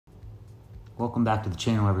Welcome back to the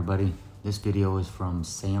channel, everybody. This video is from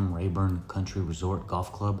Sam Rayburn Country Resort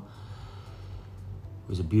Golf Club. It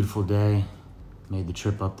was a beautiful day. Made the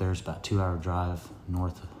trip up there. It's about a 2-hour drive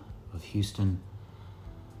north of Houston.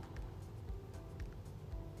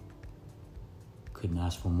 Couldn't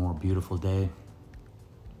ask for a more beautiful day.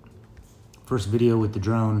 First video with the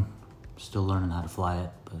drone. Still learning how to fly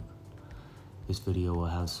it, but this video will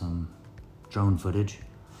have some drone footage.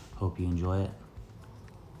 Hope you enjoy it.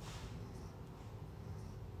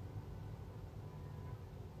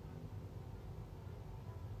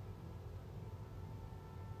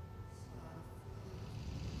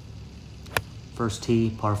 First tee,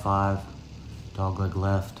 par 5, dogleg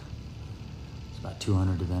left. It's about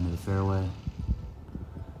 200 to the end of the fairway.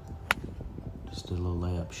 Just did a little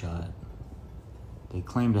layup shot. They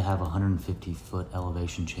claim to have 150-foot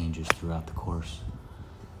elevation changes throughout the course.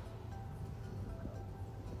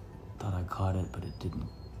 Thought I caught it, but it didn't.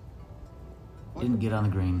 Didn't get on the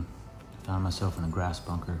green. Found myself in a grass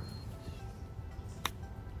bunker.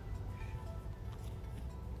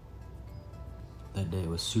 That day it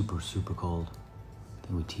was super cold. I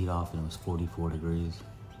think we teed off and it was 44 degrees.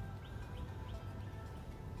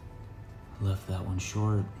 Left that one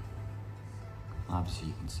short. Obviously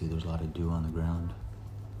you can see there's a lot of dew on the ground.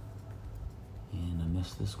 And I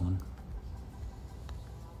missed this one.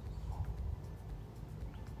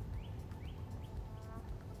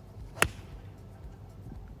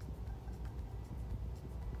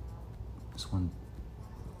 This one,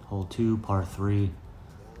 hole 2, par 3,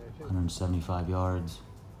 175 yards.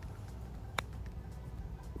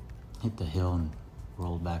 Hit the hill and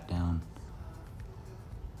rolled back down.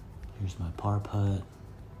 Here's my par putt.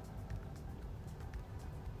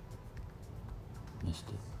 Missed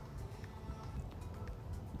it.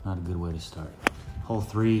 Not a good way to start. Hole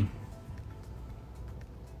 3.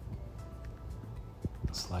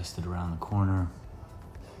 Sliced it around the corner.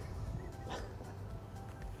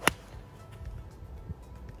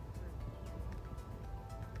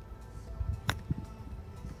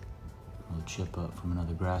 Little chip up from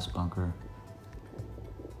another grass bunker.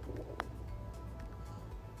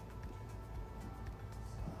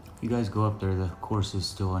 If you guys go up there, the course is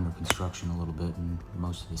still under construction a little bit in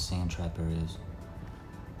most of the sand trap areas,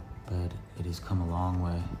 but it has come a long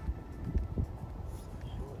way.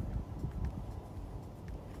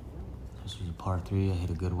 This was a par 3, I hit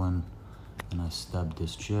a good one, and I stubbed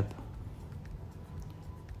this chip.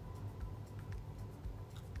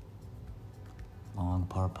 Long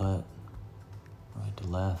par putt, right to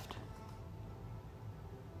left,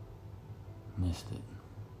 missed it.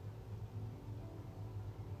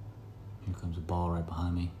 Here comes a ball right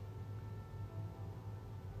behind me.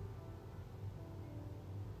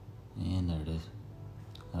 And there it is.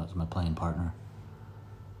 That was my playing partner.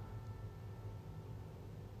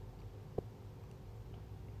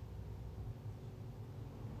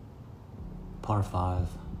 Par 5.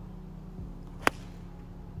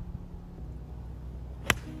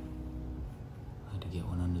 Had to get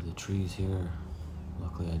one under the trees here.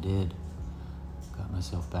 Luckily I did. Got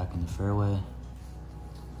myself back in the fairway.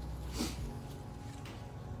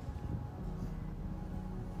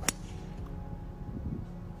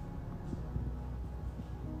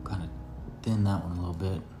 Thin that one a little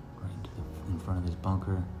bit, right in front of this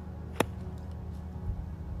bunker.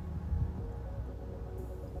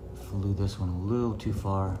 Flew this one a little too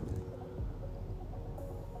far.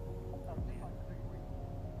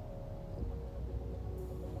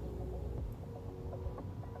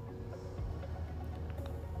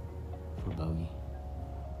 For bogey.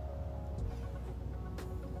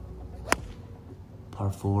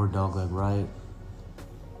 Par 4, dogleg right.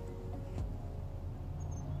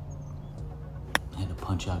 Had to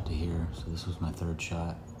punch out to here, so this was my 3rd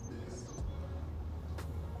shot.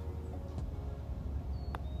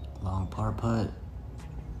 Long par putt,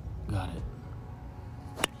 got it.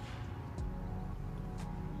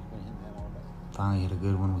 Finally hit a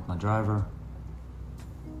good one with my driver.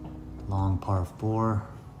 Long par 4,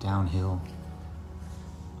 downhill.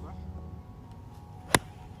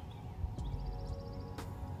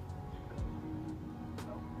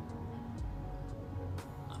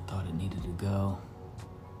 I thought it needed to go.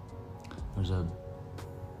 There's a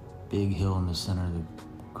big hill in the center of the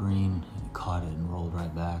green, and it caught it and rolled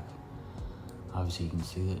right back. Obviously you can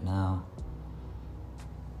see it now.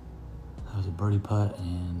 That was a birdie putt,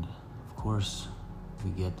 and of course we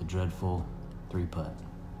get the dreadful 3 putt.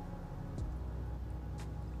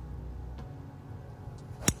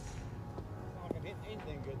 Not gonna hit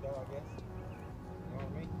anything good though, I guess. You know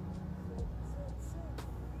what I mean?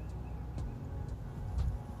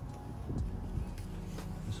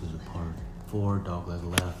 This was a par 4, dogleg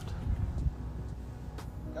left.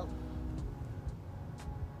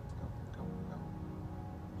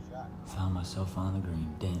 myself on the green,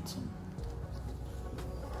 dancing.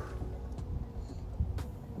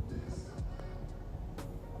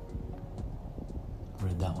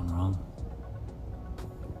 Read that one wrong.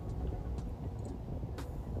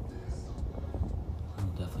 I'll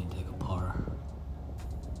definitely take a par.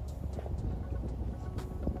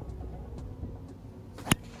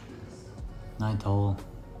 Ninth hole.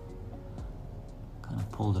 Kind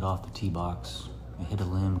of pulled it off the tee box. It hit a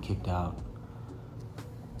limb, kicked out.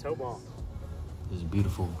 Toe ball. It was a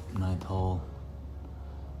beautiful ninth hole.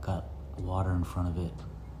 Got water in front of it.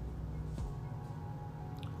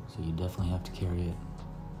 So you definitely have to carry it.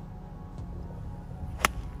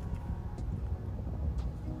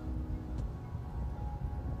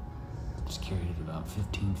 Just carried it about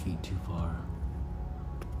 15 feet too far.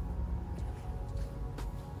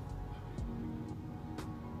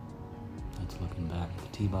 That's looking back at the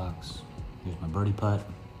tee box. Here's my birdie putt.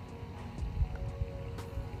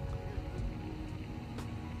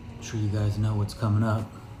 I'm sure you guys know what's coming up.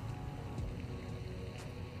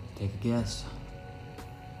 Take a guess.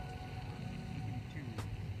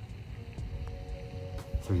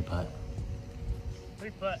 3-putt.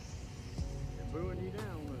 3-putt. They're booing you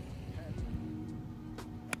down.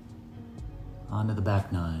 On to the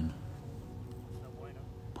back nine. No bueno.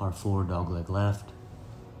 Par 4, dogleg left.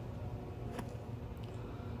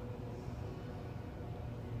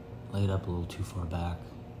 Laid up a little too far back.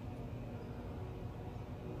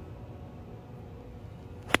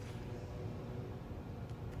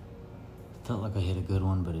 Felt like I hit a good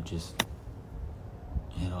one, but it just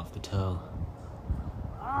hit off the toe.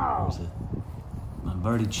 There's my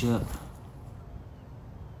birdie chip.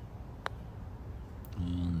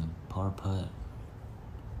 And the par putt.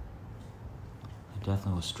 I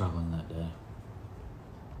definitely was struggling that day.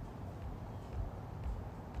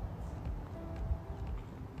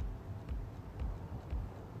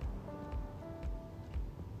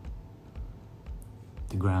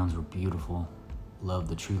 The grounds were beautiful. Loved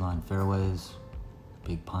the tree-lined fairways,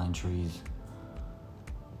 big pine trees.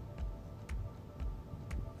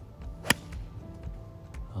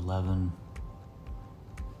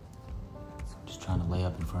 Just trying to lay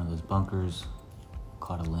up in front of those bunkers.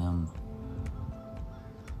 Caught a limb.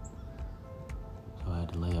 So I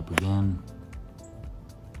had to lay up again.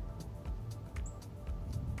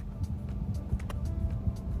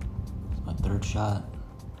 It's my third shot.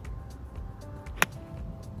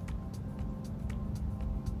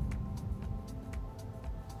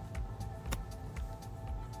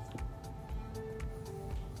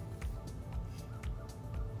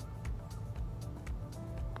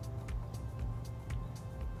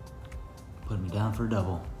 Put me down for a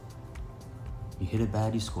double. You hit it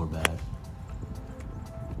bad, you score bad.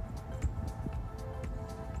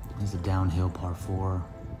 This is a downhill par 4.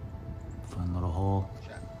 Fun little hole.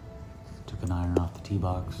 Took an iron off the tee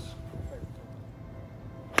box.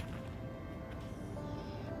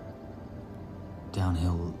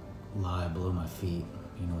 Downhill lie below my feet.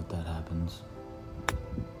 You know what that happens.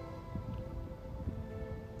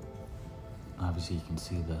 Obviously you can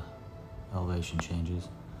see the elevation changes.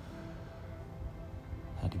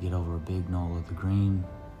 Had to get over a big knoll of the green.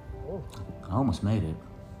 Oh. I almost made it,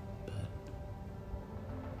 but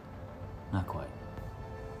not quite.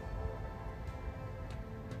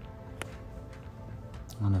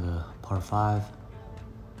 Onto the par 5.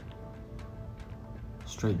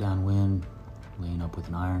 Straight downwind, laying up with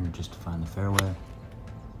an iron just to find the fairway.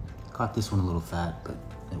 Caught this one a little fat, but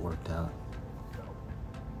it worked out.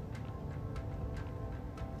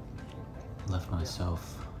 Left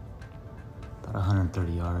myself about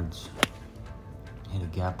 130 yards. Hit a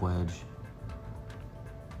gap wedge.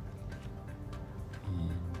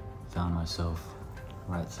 And found myself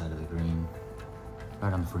right side of the green,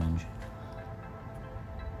 right on the fringe.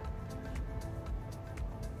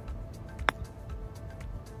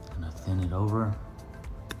 Gonna thin it over.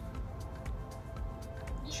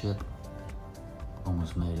 Chip.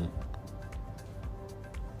 Almost made it.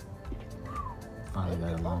 Finally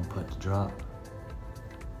got a long putt to drop.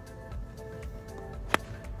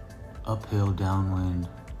 Uphill, downwind,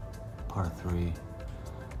 par 3.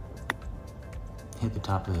 Hit the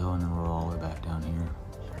top of the hill and then roll all the way back down here.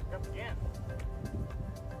 Up again.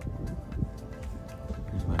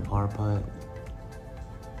 Here's my par putt.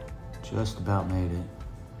 Just about made it.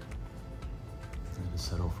 I had to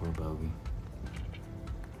settle for a bogey.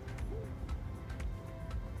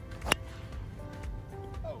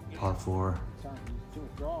 Par 4.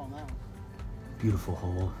 Beautiful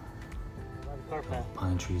hole.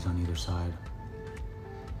 Pine trees on either side.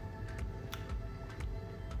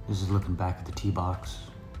 This is looking back at the tee box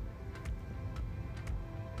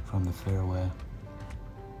from the fairway.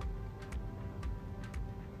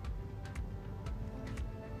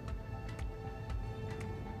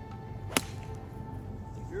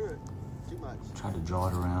 much. Tried to draw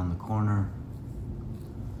it around the corner,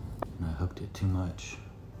 and I hooked it too much.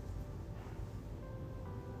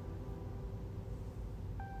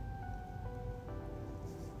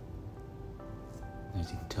 As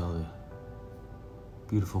you can tell, the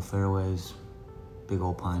beautiful fairways, big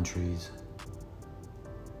old pine trees.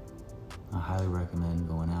 I highly recommend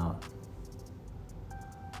going out.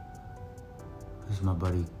 This is my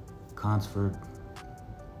buddy Consford.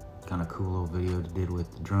 Kind of cool little video that did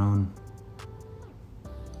with the drone.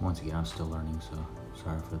 Once again, I'm still learning, so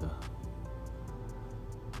sorry for the...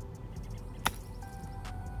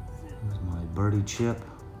 Here's my birdie chip.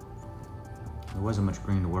 There wasn't much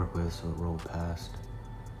green to work with, so it rolled past.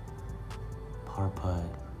 Par putt.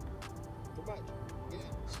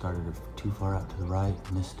 Started it too far out to the right,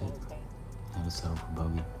 missed it. Had to settle for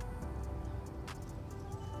bogey.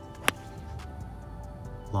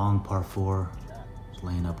 Long par 4. Was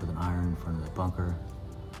laying up with an iron in front of the bunker.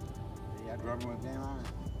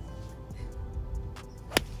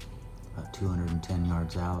 About 210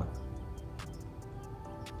 yards out.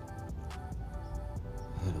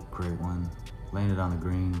 Hit a great one. Landed on the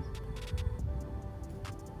green.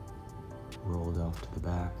 Rolled off to the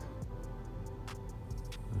back.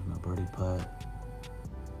 There's my birdie putt.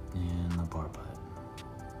 And my par putt.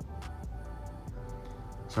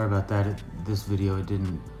 Sorry about that. This video, it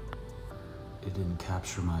didn't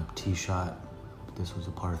capture my tee shot. This was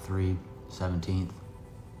a par 3, 17th.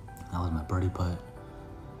 That was my birdie putt.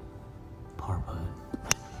 Par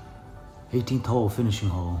putt. 18th hole, finishing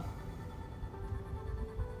hole.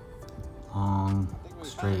 Long,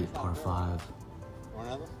 straight, par 5.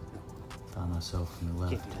 Found myself in the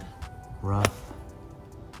left rough.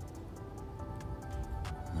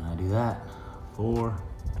 And then I do that. 4.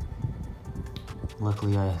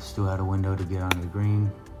 Luckily, I still had a window to get onto the green.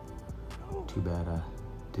 Too bad I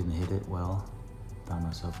didn't hit it well. Found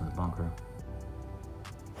myself in the bunker.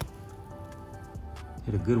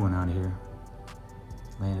 Hit a good one out here.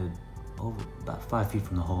 Landed over about 5 feet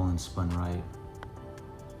from the hole and spun right.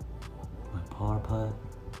 My par putt.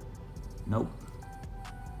 Nope.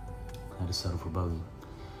 Had to settle for bogey.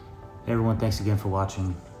 Hey everyone, thanks again for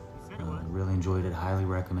watching. Really enjoyed it. Highly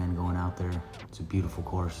recommend going out there. It's a beautiful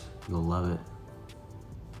course. You'll love it.